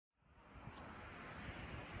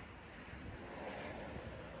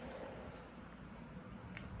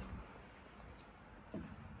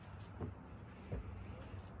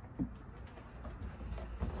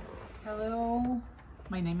Hello,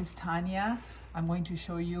 my name is Tanya. I'm going to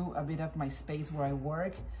show you a bit of my space where I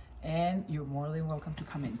work, and you're more than welcome to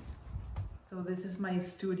come in. So this is my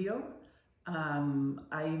studio. I'm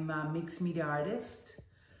a mixed media artist.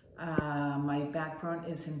 My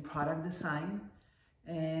background is in product design,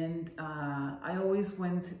 and I always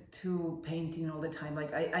went to painting all the time.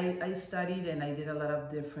 Like I studied and I did a lot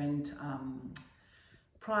of different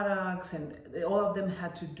products, and all of them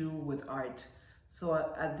had to do with art. So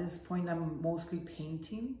at this point, I'm mostly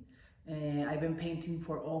painting. I've been painting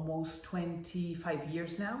for almost 25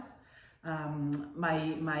 years now.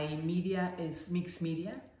 My media is mixed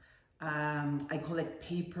media. I collect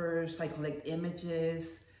papers, I collect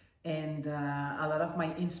images, and a lot of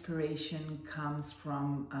my inspiration comes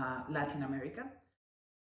from Latin America.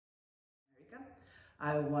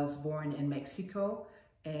 I was born in Mexico,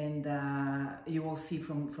 and you will see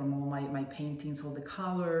from all my paintings, all the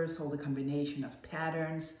colors, all the combination of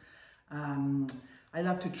patterns. I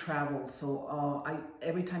love to travel, so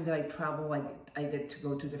every time that I travel, I get to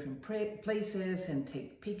go to different places and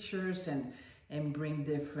take pictures and bring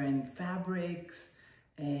different fabrics.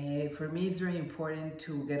 For me, it's very important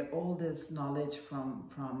to get all this knowledge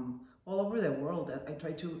from all over the world. I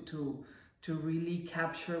try to really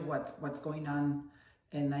capture what's going on,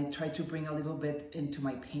 and I try to bring a little bit into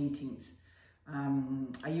my paintings.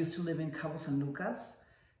 I used to live in Cabo San Lucas,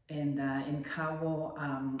 and in Cabo,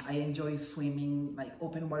 I enjoy swimming, like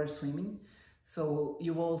open water swimming. So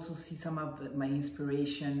you will also see some of my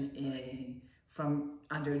inspiration from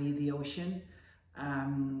underneath the ocean.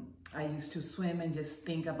 I used to swim and just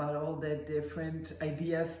think about all the different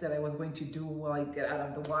ideas that I was going to do while I get out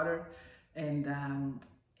of the water, and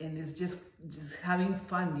it's just having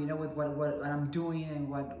fun, you know, with what I'm doing and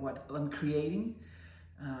what I'm creating.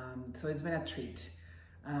 So it's been a treat.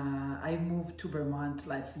 I moved to Vermont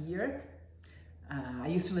last year. I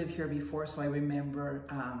used to live here before, so I remember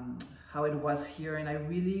how it was here, and I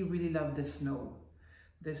really, really love the snow.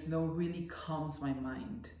 The snow really calms my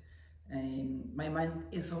mind. And my mind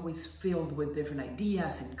is always filled with different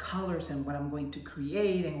ideas and colors and what I'm going to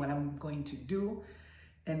create and what I'm going to do.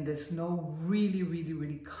 And the snow really, really,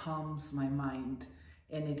 really calms my mind,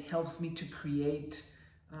 and it helps me to create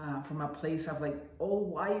from a place of like all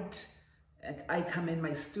white. I come in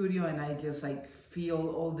my studio and I just like feel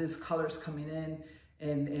all these colors coming in,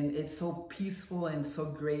 and it's so peaceful and so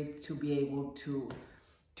great to be able to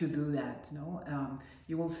do that. You know,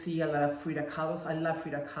 you will see a lot of Frida Kahlos. I love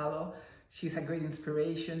Frida Kahlo. She's a great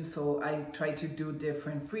inspiration. So I try to do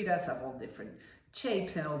different Fridas of all different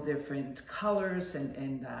shapes and all different colors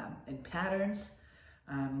and patterns.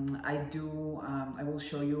 I will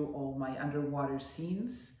show you all my underwater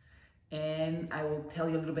scenes, and I will tell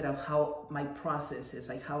you a little bit of how my process is,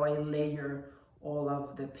 like how I layer all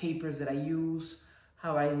of the papers that I use,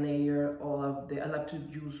 how I layer all of I love to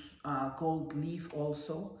use gold leaf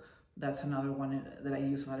also. That's another one that I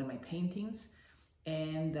use a lot in my paintings.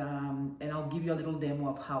 And I'll give you a little demo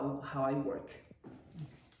of how I work.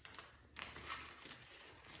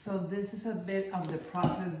 So this is a bit of the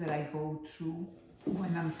process that I go through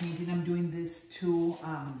when I'm painting. I'm doing these two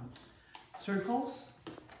circles.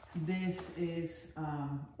 This is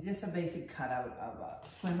just a basic cutout of a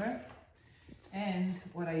swimmer. And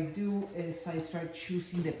what I do is I start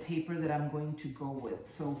choosing the paper that I'm going to go with.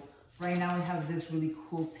 So right now I have this really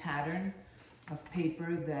cool pattern of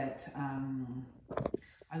paper that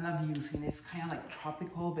I love using. It's kind of like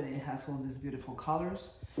tropical, but it has all these beautiful colors.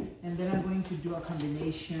 And then I'm going to do a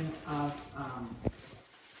combination of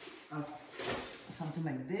something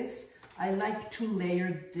like this. I like to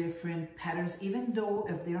layer different patterns, even though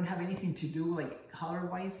if they don't have anything to do like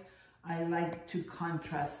color-wise, I like to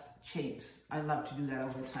contrast shapes. I love to do that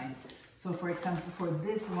all the time. So for example, for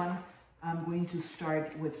this one, I'm going to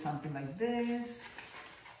start with something like this.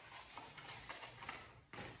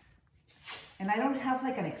 And I don't have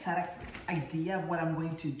like an exact idea of what I'm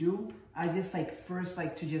going to do. I just first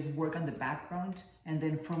like to just work on the background, and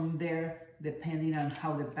then from there, depending on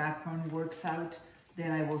how the background works out,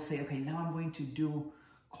 then I will say, okay, now I'm going to do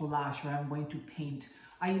collage, or I'm going to paint.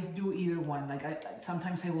 I do either one. Like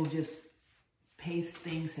sometimes I will just paste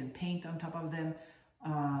things and paint on top of them,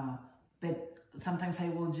 but sometimes I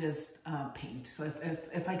will just paint. So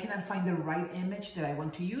if I cannot find the right image that I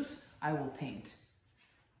want to use, I will paint.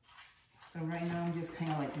 So right now I'm just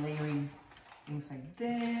kind of like layering things like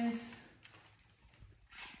this.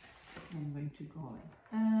 I'm going to go like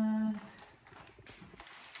that.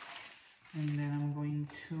 And then I'm going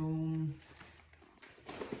to,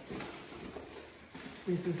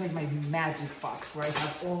 this is like my magic box where I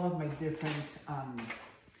have all of my different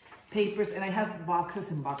papers, and I have boxes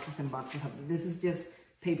and boxes and boxes of them. This is just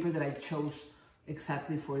paper that I chose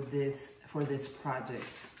exactly for this project.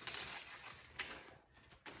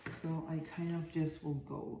 So I kind of just will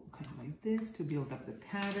go kind of like this to build up the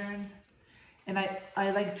pattern. And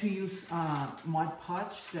I like to use Mod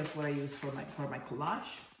Podge. That's what I use for my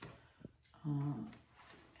collage.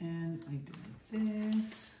 And I do like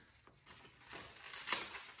this.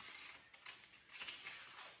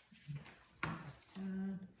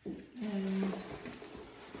 And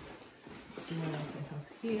what else I have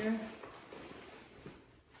here?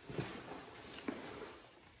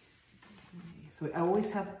 So I always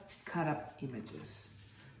have cut up images.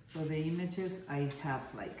 So the images I have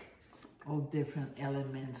like all different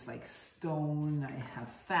elements like stone, I have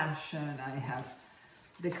fashion, I have,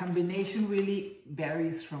 the combination really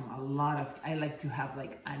varies from a lot of, I like to have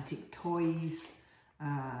like antique toys. So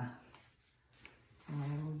what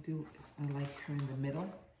I will do is I like her in the middle.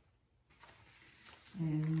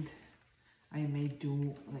 And I may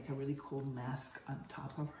do like a really cool mask on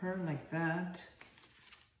top of her like that.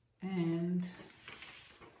 And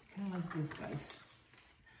kind of like this, guys.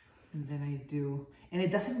 And then I do, and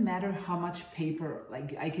it doesn't matter how much paper,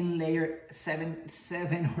 like I can layer seven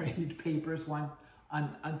or 8 papers one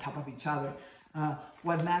on top of each other.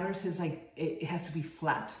 What matters is like, it has to be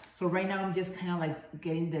flat. So right now I'm just kind of like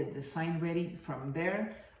getting the design ready. From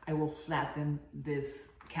there, I will flatten this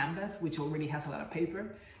canvas, which already has a lot of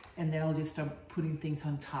paper. And then I'll just start putting things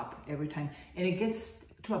on top every time. And it gets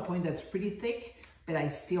to a point that's pretty thick, but I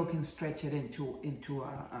still can stretch it into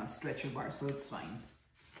a stretcher bar, so it's fine.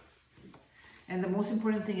 And the most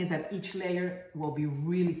important thing is that each layer will be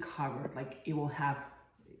really covered. Like it will have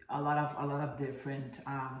a lot of different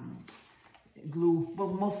glue, well,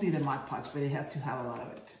 mostly the Mod Podge, but it has to have a lot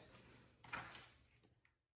of it.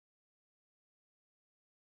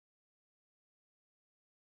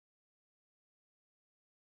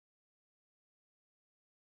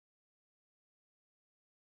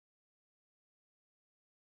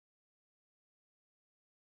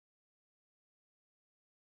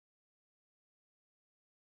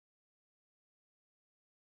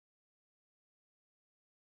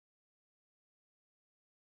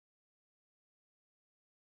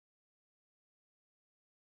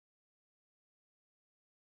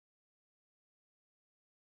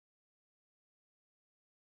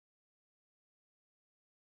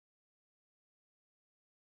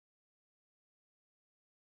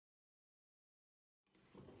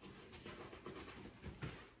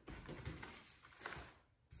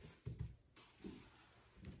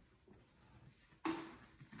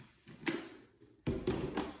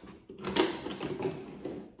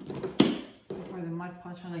 Mod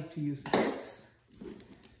Podge, I like to use this.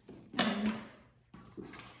 And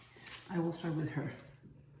I will start with her.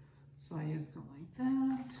 So I just go like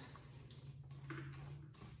that.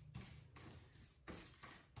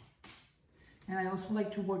 And I also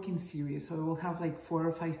like to work in series, so I will have like 4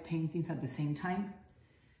 or 5 paintings at the same time.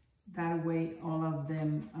 That way all of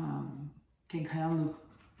them can kind of look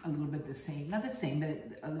a little bit the same. Not the same,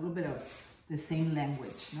 but a little bit of the same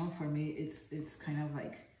language. You know, for me, it's kind of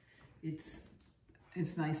like, it's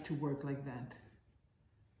nice to work like that.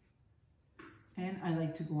 And I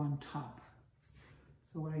like to go on top.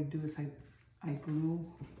 So what I do is I glue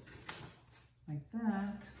like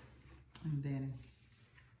that, and then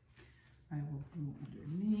I will glue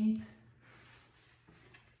underneath.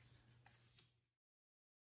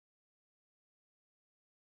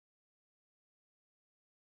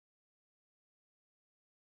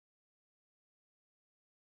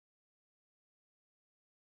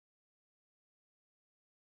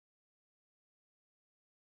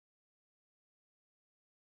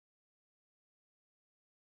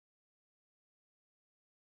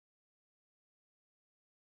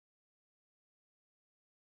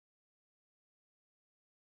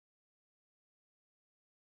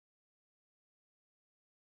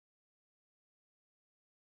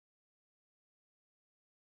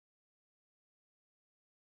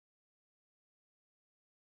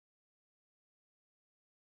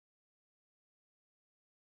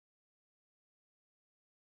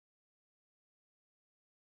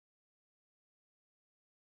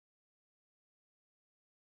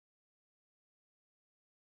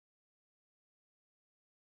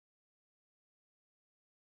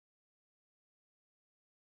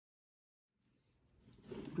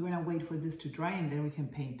 We're gonna wait for this to dry and then we can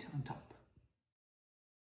paint on top.